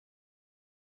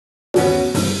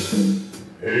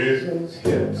Hazel's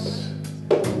hips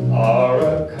are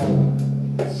a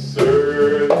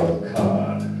concert of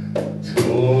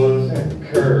contours and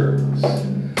curves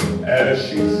as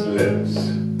she slips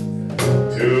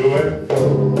to and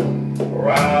fro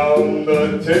round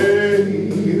the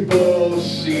table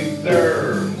she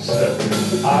serves.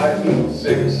 I eat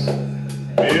 6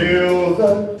 meals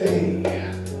a day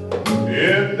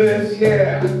in this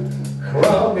here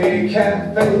crummy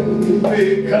cafe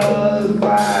because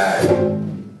I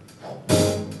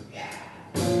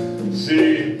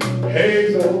see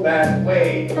Hazel that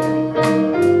way.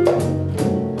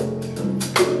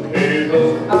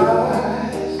 Hazel's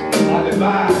eyes are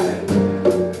divine,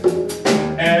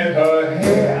 and her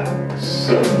hair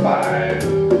so fine.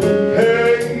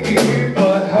 Hey,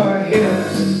 but her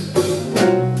hips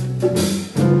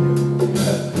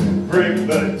bring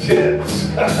the tits.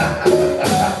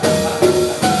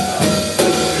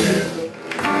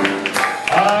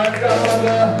 I got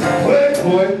a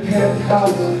Playboy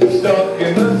penthouse stuck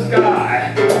in the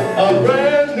sky, a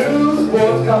brand new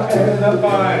sports car and a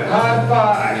fine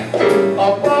hi-fi, a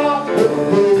bar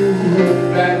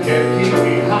that can keep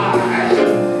me high,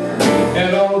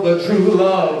 and all the true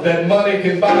love that money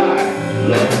can buy.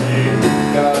 Lucky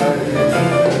guy.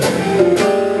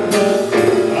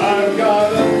 I've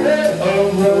got a bed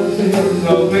of roses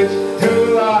on which to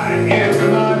lie in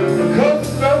my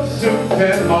custom suit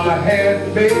and my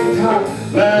handmade tie.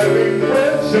 Larry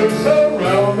friends who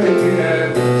surround me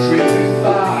and sweetly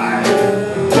sigh,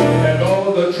 and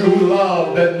all the true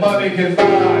love that money can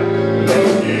buy.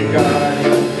 Lucky guy.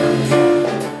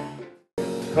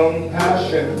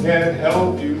 Compassion can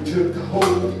help you to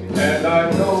cope, and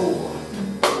I know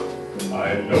how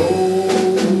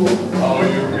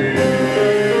you feel.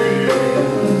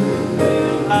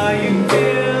 How you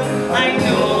feel, I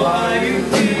know how you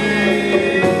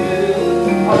feel.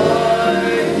 I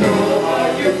know how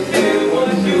you feel,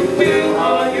 what you feel,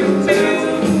 how you feel.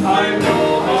 I know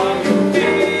how you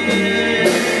feel.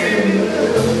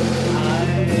 I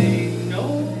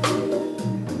know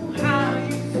how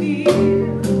you feel.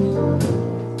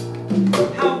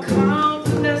 How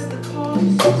countless the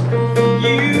cost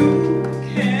you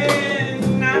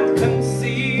cannot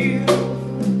conceal.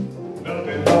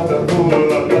 Nothing but the fool,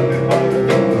 I'm nothing but the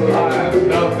fool, I'm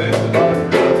nothing but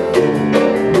the fool.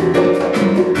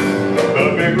 The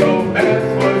big romance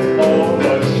was all a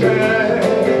sham,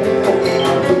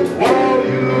 while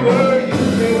you were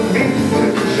using me to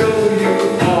show you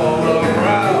all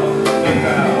around the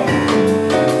town.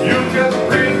 You just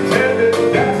pretended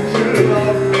that you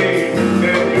loved me,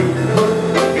 then you put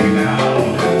me down.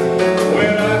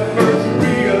 When I first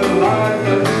realized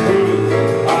the truth,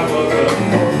 I was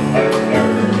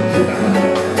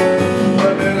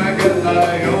but then I guess I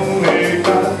only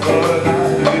got what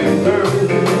I deserved.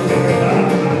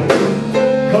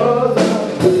 'Cause I'm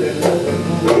nothing but the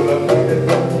fool, I'm nothing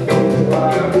but the fool,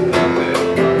 I'm nothing but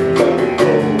the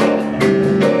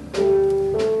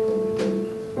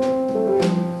fool.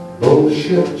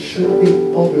 Bullshit should be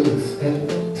odorless and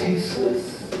tasteless,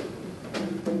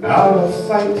 out of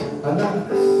sight,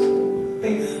 anonymous,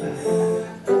 faceless.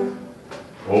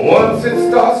 Once it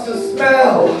starts to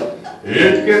smell,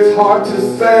 it gets hard to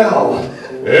sell.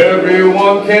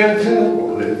 Everyone can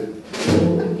tell it.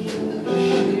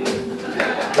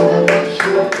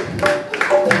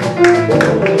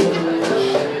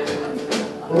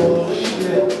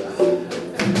 Bullshit.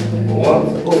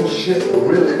 Once bullshit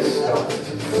really starts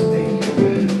to stink,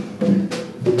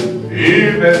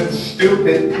 even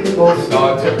stupid people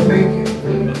start to think it.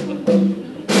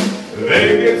 They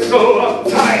get so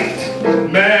uptight,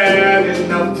 mad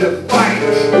enough to fight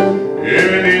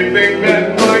anything that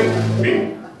might be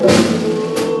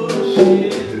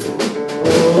bullshit.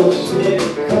 Bullshit.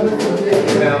 Coming from me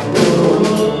now.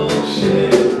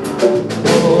 Bullshit.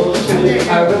 Bullshit.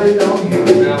 I really don't hear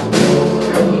it now.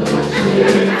 Bullshit.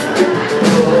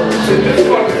 Bullshit. This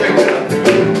one thing now.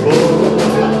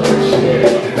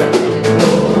 Bullshit.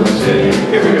 Bullshit.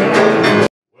 Here we go.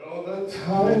 Well, the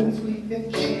times we've been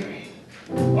cheering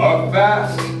are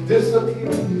fast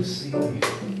disappearing, you see.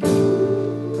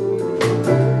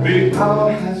 The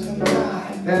hour has come by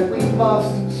that we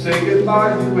must say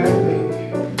goodbye, you and me.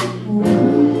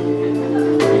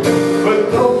 But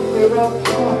though we're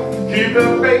apart, keep the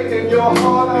faith in your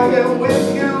heart. I am with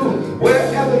you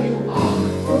wherever you are,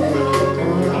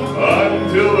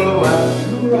 until the last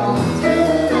hurrah.